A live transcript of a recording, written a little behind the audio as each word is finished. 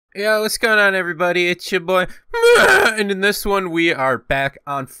Yo, what's going on, everybody? It's your boy, and in this one, we are back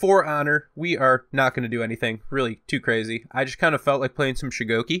on For Honor. We are not going to do anything really too crazy. I just kind of felt like playing some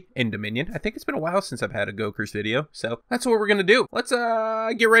Shugoki in Dominion. I think it's been a while since I've had a Gokers video, so that's what we're going to do. Let's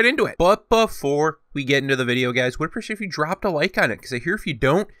get right into it. But before we get into the video, guys, would appreciate if you dropped a like on it, because I hear if you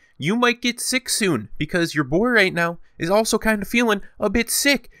don't, you might get sick soon, because your boy right now is also kind of feeling a bit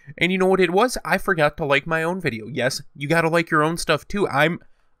sick. And you know what it was? I forgot to like my own video. Yes, you got to like your own stuff too. I'm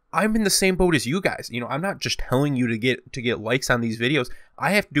in the same boat as you guys. You know, I'm not just telling you to get likes on these videos.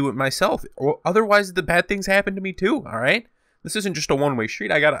 I have to do it myself, or otherwise the bad things happen to me too. All right, this isn't just a one-way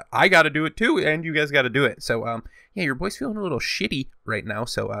street. I gotta do it too, and you guys gotta do it. So yeah, your boy's feeling a little shitty right now,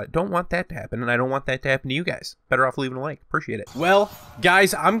 so don't want that to happen, and I don't want that to happen to you guys. Better off leaving a like. Appreciate it. Well,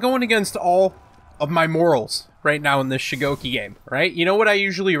 guys, I'm going against all of my morals right now in this Shugoki game, right? You know what I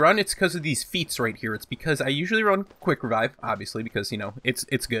usually run? It's because of these feats right here. It's because I usually run Quick Revive, obviously, because, you know, it's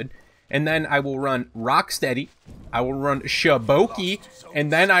good. And then I will run Rock Steady, I will run Shugoki,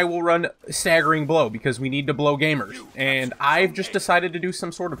 and then I will run Staggering Blow, because we need to blow gamers. And I've just decided to do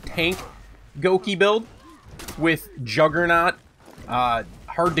some sort of tank Goki build with Juggernaut,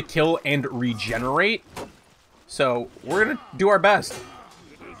 Hard to Kill, and Regenerate. So we're going to do our best.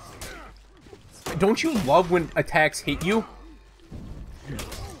 Don't you love when attacks hit you?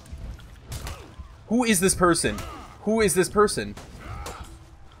 Who is this person? Who is this person?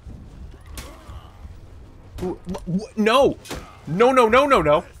 Who, no! No, no, no, no,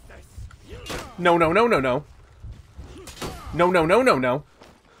 no. No, no, no, no, no. No, no, no, no, no.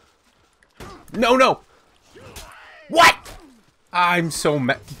 No, no! What?! I'm so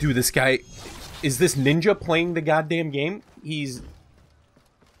mad. Dude, this guy... Is this ninja playing the goddamn game? He's...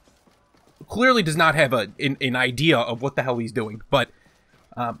 clearly does not have an idea of what the hell he's doing, but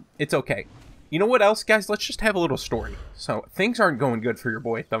it's okay. You know what else, guys? Let's just have a little story. So, things aren't going good for your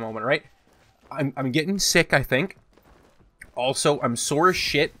boy at the moment, right? I'm getting sick, I think. Also, I'm sore as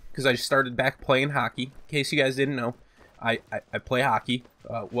shit, because I started back playing hockey. In case you guys didn't know, I play hockey.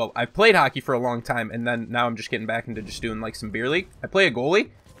 Well, I've played hockey for a long time, and then now I'm just getting back into just doing, like, some beer league. I play a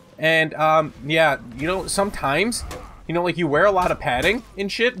goalie, and, yeah, you know, sometimes... You know, like, you wear a lot of padding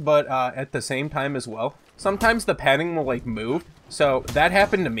and shit, but at the same time as well, sometimes the padding will, like, move. So, that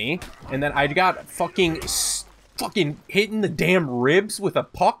happened to me, and then I got fucking hit in the damn ribs with a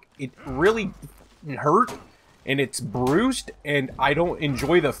puck. It really hurt, and it's bruised, and I don't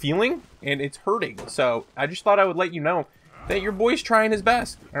enjoy the feeling, and it's hurting. So, I just thought I would let you know that your boy's trying his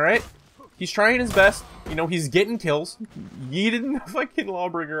best, alright? He's trying his best. You know, he's getting kills. Yeeting the fucking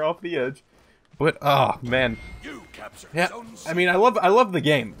Lawbringer off the edge. But oh man, yeah. I mean, I love the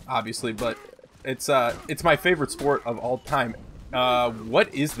game, obviously, but it's my favorite sport of all time.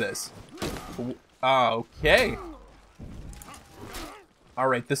 What is this? Okay. All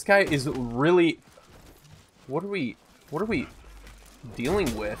right, this guy is really. What are we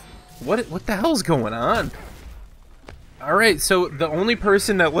dealing with? What the hell's going on? All right, so the only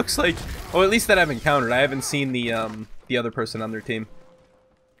person that looks like, well, at least that I've encountered, I haven't seen the other person on their team.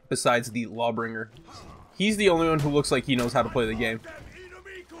 Besides the Lawbringer. He's the only one who looks like he knows how to play the game.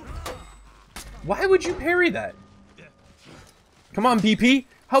 Why would you parry that? Come on, BP.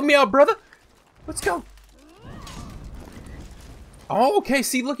 Help me out, brother. Let's go. Oh, okay.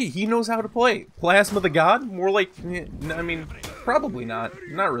 See, look, he knows how to play. Plasma the God? More like... I mean, probably not.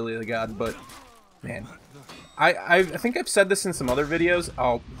 Not really the God, but... Man. I think I've said this in some other videos.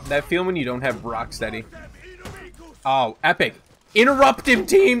 Oh, that feeling when you don't have Rock Steady. Oh, epic. Interrupt him,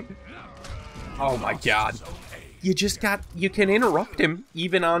 team! Oh my god. You can interrupt him,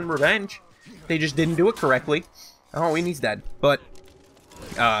 even on Revenge. They just didn't do it correctly. Oh, and he's dead. But,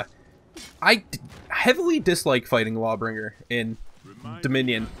 I heavily dislike fighting Lawbringer in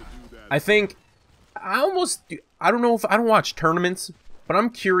Dominion. I think, I don't know if, I don't watch tournaments, but I'm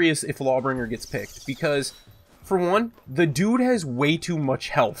curious if Lawbringer gets picked. Because, for one, the dude has way too much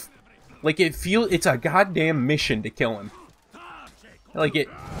health. Like, it's a goddamn mission to kill him. Like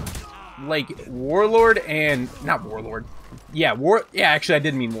Warlord and not Warlord. Yeah, actually I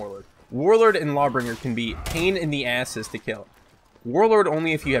did mean Warlord. Warlord and Lawbringer can be pain in the asses to kill. Warlord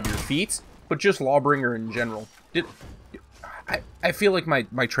only if you have your feats, but just Lawbringer in general. I feel like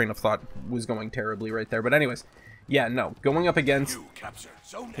my train of thought was going terribly right there, but anyways, yeah, no, going up against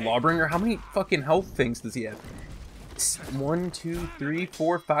Lawbringer, how many fucking health things does he have? 1, 2, 3,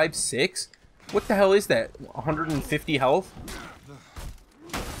 4, 5, 6? What the hell is that? 150 health?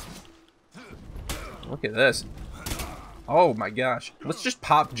 Look at this. Oh my gosh. Let's just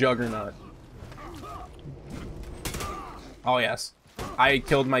pop Juggernaut. Oh yes. I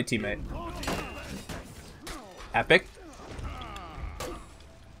killed my teammate. Epic.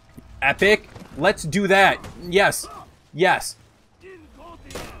 Epic. Let's do that. Yes. Yes.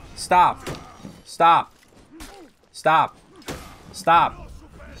 Stop. Stop. Stop. Stop.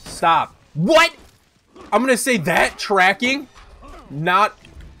 Stop. What? I'm gonna say that tracking, not...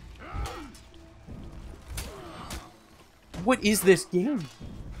 What is this game?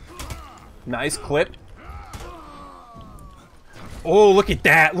 Nice clip. Oh, look at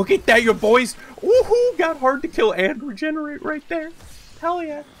that. Look at that, your boys. Woohoo! Got hard to kill and regenerate right there. Hell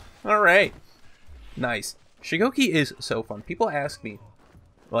yeah. Alright. Nice. Shugoki is so fun. People ask me,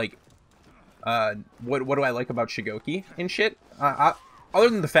 like, what do I like about Shugoki and shit? Other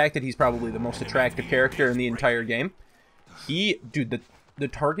than the fact that he's probably the most attractive character in the entire game, dude, the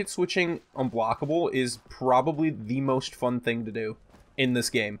target switching unblockable is probably the most fun thing to do in this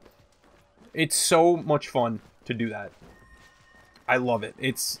game. It's so much fun to do that. I love it.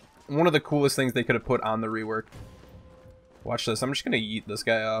 It's one of the coolest things they could have put on the rework. Watch this. I'm just gonna yeet this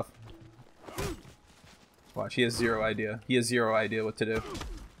guy off. Watch, he has zero idea. He has zero idea what to do.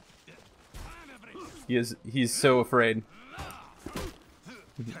 He's so afraid.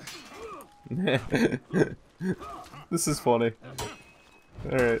 This is funny.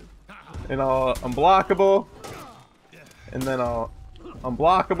 Alright. And I'll unblockable. And then I'll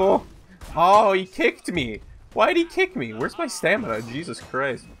unblockable. Oh, he kicked me. Why'd he kick me? Where's my stamina? Jesus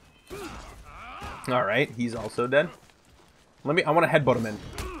Christ. Alright, he's also dead. I want to headbutt him in.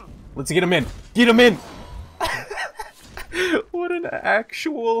 Let's get him in. Get him in! What an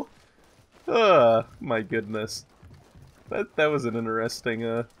actual... my goodness. That was an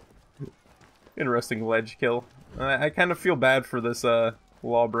interesting, interesting ledge kill. I kind of feel bad for this,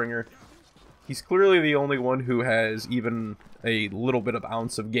 Lawbringer. He's clearly the only one who has even a little bit of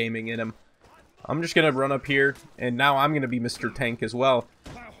ounce of gaming in him. I'm just gonna run up here, and now I'm gonna be Mr. Tank as well.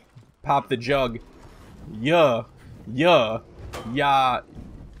 Pop the jug. Yeah. Yeah. Yeah.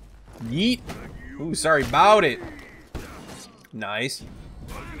 Yeet. Ooh, sorry about it. Nice.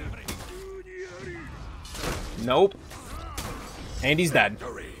 Nope. And he's dead.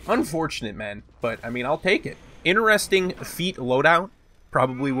 Unfortunate, man. But, I mean, I'll take it. Interesting feat loadout.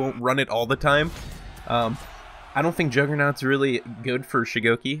 Probably won't run it all the time. I don't think Juggernaut's really good for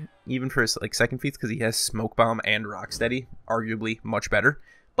Shugoki, even for his like second feats, because he has Smoke Bomb and Rocksteady, arguably much better.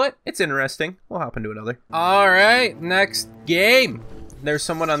 But it's interesting. We'll hop into another. All right, next game. There's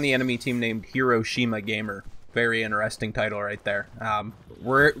someone on the enemy team named Hiroshima Gamer. Very interesting title right there.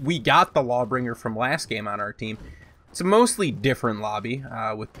 We got the Lawbringer from last game on our team. It's a mostly different lobby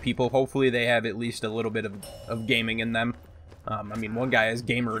with people. Hopefully they have at least a little bit of gaming in them. I mean, one guy has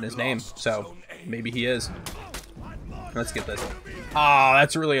Gamer in his name, so maybe he is. Let's get this. Ah,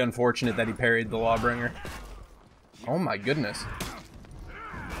 that's really unfortunate that he parried the Lawbringer. Oh my goodness.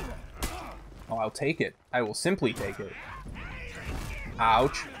 Oh, I'll take it. I will simply take it.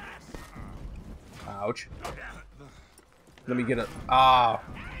 Ouch. Ouch. Let me get a... Ah.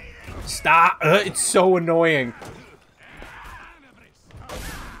 Stop. It's so annoying.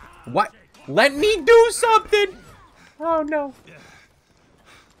 What? Let me do something. Oh, no.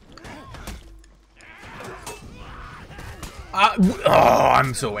 Oh,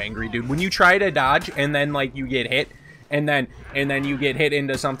 I'm so angry, dude. When you try to dodge and then, like, you get hit, and then you get hit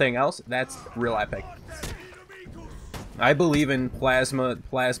into something else, that's real epic. I believe in Plasma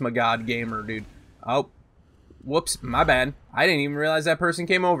God Gamer, dude. Oh, whoops, my bad. I didn't even realize that person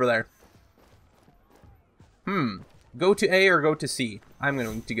came over there. Go to A or go to C? I'm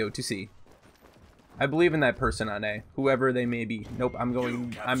going to go to C. I believe in that person on A, whoever they may be. Nope, I'm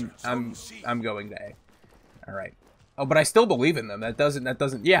going to A. All right. Oh, but I still believe in them. That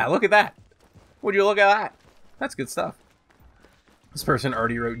doesn't. Yeah, look at that. Would you look at that? That's good stuff. This person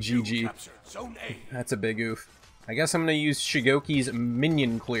already wrote GG. That's a big oof. I guess I'm gonna use Shugoki's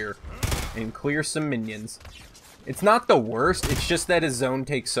minion clear and clear some minions. It's not the worst. It's just that his zone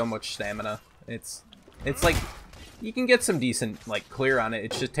takes so much stamina. It's like you can get some decent like clear on it.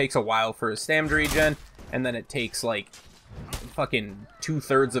 It just takes a while for his stam to regen, and then it takes like fucking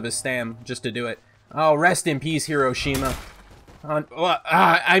 2/3 of his stam just to do it. Oh, rest in peace, Hiroshima.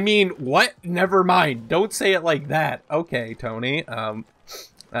 I mean, what? Never mind. Don't say it like that. Okay, Tony.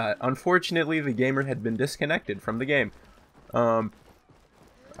 Unfortunately, the gamer had been disconnected from the game. Alright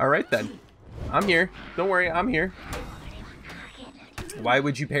then. I'm here. Don't worry, I'm here. Why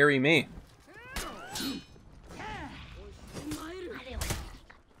would you parry me?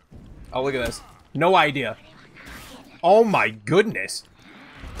 Oh, look at this. No idea. Oh my goodness.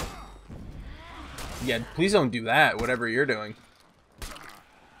 Yeah, please don't do that, whatever you're doing.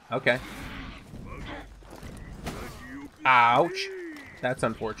 Okay. Ouch. That's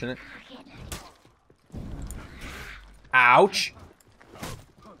unfortunate. Ouch.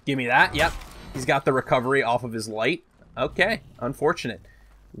 Give me that. Yep. He's got the recovery off of his light. Okay. Unfortunate.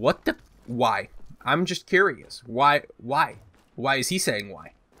 What the... Why? I'm just curious. Why? Why? Why is he saying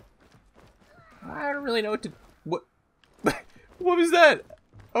why? I don't really know what to... What? What was that?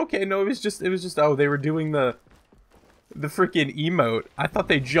 Okay, no, it was just... Oh, they were doing the freaking emote. I thought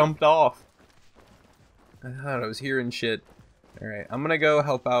they jumped off. I thought I was hearing shit. Alright, I'm gonna go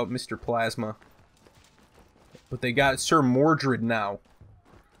help out Mr. Plasma. But they got Sir Mordred now.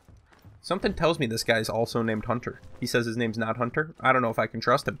 Something tells me this guy's also named Hunter. He says his name's not Hunter. I don't know if I can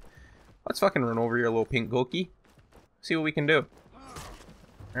trust him. Let's fucking run over here, little pink Goki. See what we can do.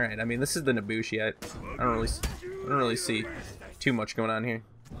 Alright, I mean, this is the Nabushi. I don't really see too much going on here.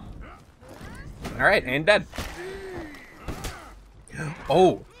 Alright, and dead.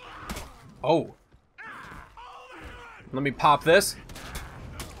 Oh. Oh. Let me pop this.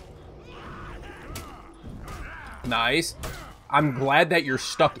 Nice. I'm glad that you're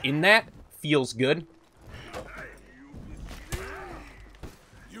stuck in that. Feels good.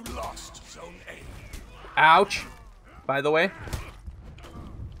 You lost zone A. Ouch. By the way.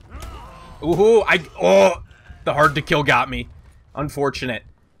 Ooh, oh, the hard to kill got me. Unfortunate.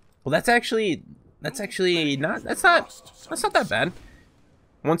 Well, that's not that bad.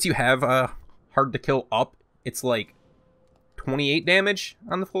 Once you have hard to kill up, it's like 28 damage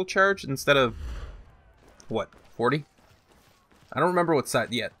on the full charge instead of what, 40? I don't remember what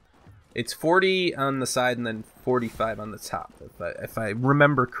side yet. It's 40 on the side and then 45 on the top, if I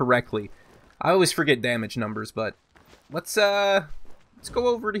remember correctly. I always forget damage numbers, but let's go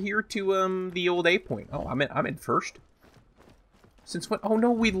over to here to the old A point. Oh, I'm in first. Since when? Oh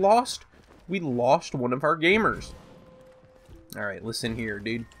no, we lost one of our gamers. All right, listen here,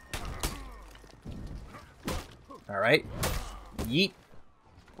 dude. All right, yeet.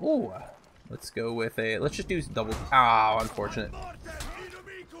 Oh, let's go with a. Let's just do double. Oh, unfortunate.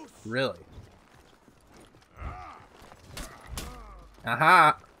 Really?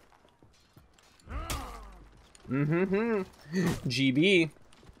 Aha. GB.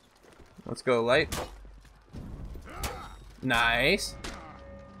 Let's go light. Nice.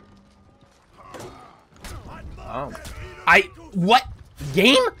 Oh. What?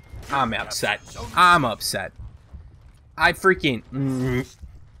 Game? I'm upset. I'm upset. I freaking...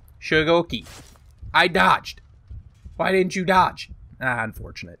 Shugoki. I dodged. Why didn't you dodge? Ah,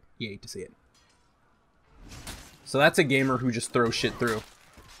 unfortunate. You hate to see it. So that's a gamer who just throws shit through.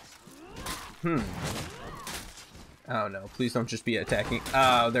 Oh no, please don't just be attacking.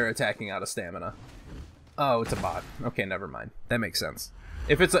 Oh, they're attacking out of stamina. Oh, it's a bot. Okay, never mind. That makes sense.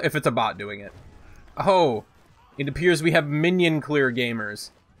 If it's a bot doing it. Oh, it appears we have minion clear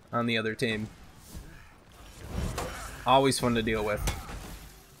gamers on the other team. Always fun to deal with.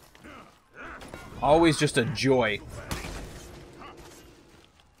 Always just a joy.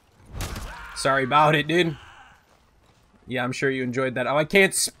 Sorry about it, dude. Yeah, I'm sure you enjoyed that. Oh, I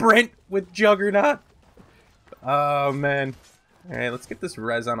can't sprint with Juggernaut. Oh, man. Alright, let's get this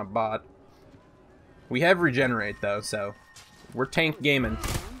res on a bot. We have regenerate, though, so we're tank gaming.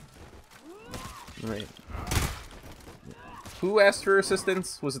 Wait. Who asked for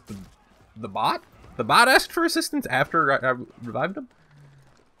assistance? Was it the bot? The bot asked for assistance after I revived him?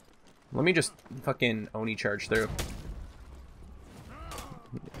 Let me just fucking Oni charge through.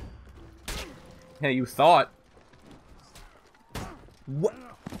 Yeah, you thought. What?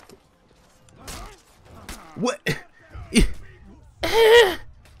 What?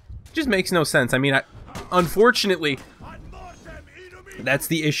 Just makes no sense. I mean, unfortunately, that's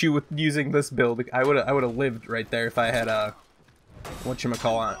the issue with using this build. I would have lived right there if I had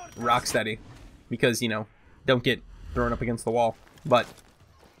whatchamacallit, Rocksteady, because, you know, don't get thrown up against the wall. But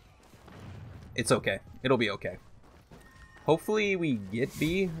it's okay. It'll be okay. Hopefully we get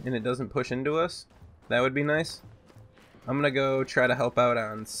B and it doesn't push into us. That would be nice. I'm gonna go try to help out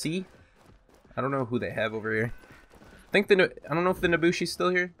on C. I don't know who they have over here. I don't know if the Nabushi's still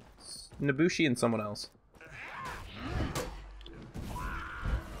here. It's Nabushi and someone else.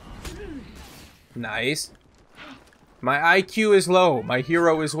 Nice. My IQ is low. My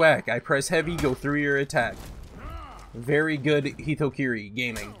hero is whack. I press heavy, go through your attack. Very good Hitokiri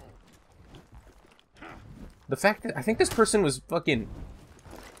gaming. The fact that I think this person was fucking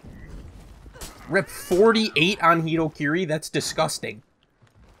rep 48 on Hitokiri, that's disgusting.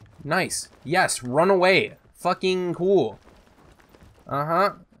 Nice. Yes, run away. Fucking cool.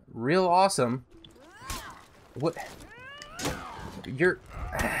 Uh-huh. Real awesome. What? You're...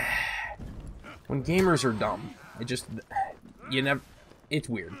 When gamers are dumb, you never... It's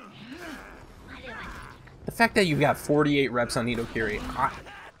weird. The fact that you've got 48 reps on Hitokiri,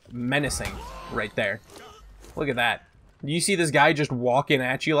 menacing right there. Look at that. You see this guy just walking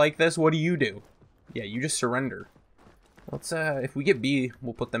at you like this, what do? Yeah, you just surrender. Let's, if we get B,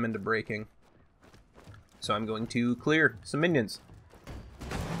 we'll put them into breaking. So I'm going to clear some minions.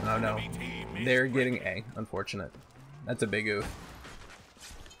 Oh no, they're getting A, unfortunate. That's a big oof.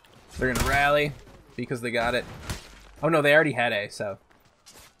 They're gonna rally because they got it. Oh no, they already had A, so.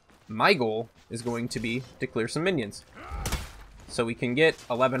 My goal is going to be to clear some minions. So we can get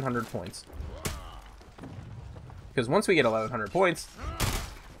 1,100 points. Because once we get 1,100 points,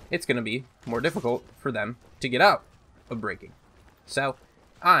 it's going to be more difficult for them to get out of breaking. So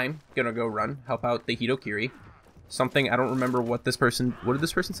I'm going to go run, help out the Hitokiri. Something, I don't remember what this person, what did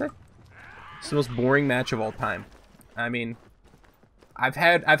this person say? It's the most boring match of all time. I mean, I've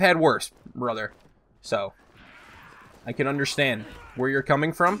had worse, brother. So I can understand where you're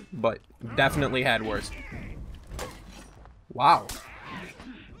coming from, but definitely had worse. Wow.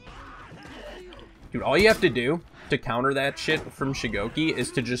 Dude, all you have to do to counter that shit from Shugoki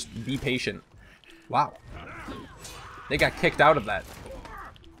is to just be patient. Wow. They got kicked out of that.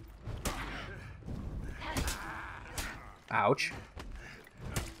 Ouch.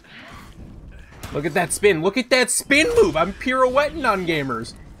 Look at that spin. Look at that spin move. I'm pirouetting on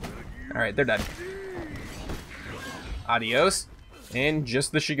gamers. Alright, they're dead. Adios. And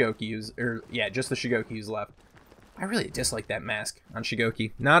just the Shugoki just the Shugoki left. I really dislike that mask on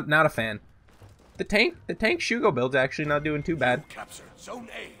Shugoki. Not a fan. The tank Shugo build's actually not doing too bad. Zone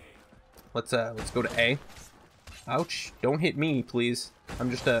A. Let's go to A. Ouch! Don't hit me, please.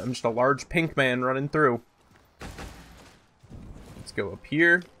 I'm just a large pink man running through. Let's go up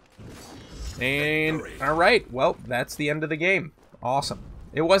here. And all right, well, that's the end of the game. Awesome.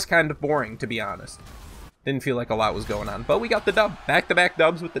 It was kind of boring, to be honest. Didn't feel like a lot was going on, but we got the dub. Back-to-back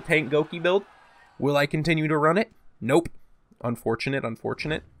dubs with the tank Goki build. Will I continue to run it? Nope. Unfortunate.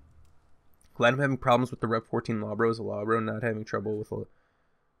 Glad I'm having problems with the Rep 14 Labro as a Labro, not having trouble with a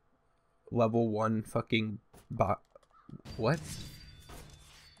level 1 fucking bot. What?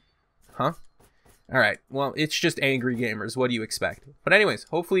 Huh? Alright, well, it's just angry gamers. What do you expect? But anyways,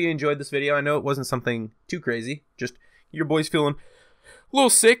 hopefully you enjoyed this video. I know it wasn't something too crazy. Just your boy's feeling a little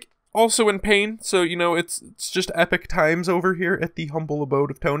sick, also in pain. So, you know, it's just epic times over here at the humble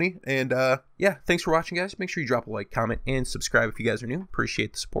abode of Tony. And, yeah, thanks for watching, guys. Make sure you drop a like, comment, and subscribe if you guys are new.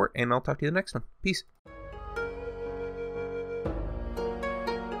 Appreciate the support, and I'll talk to you in the next one. Peace.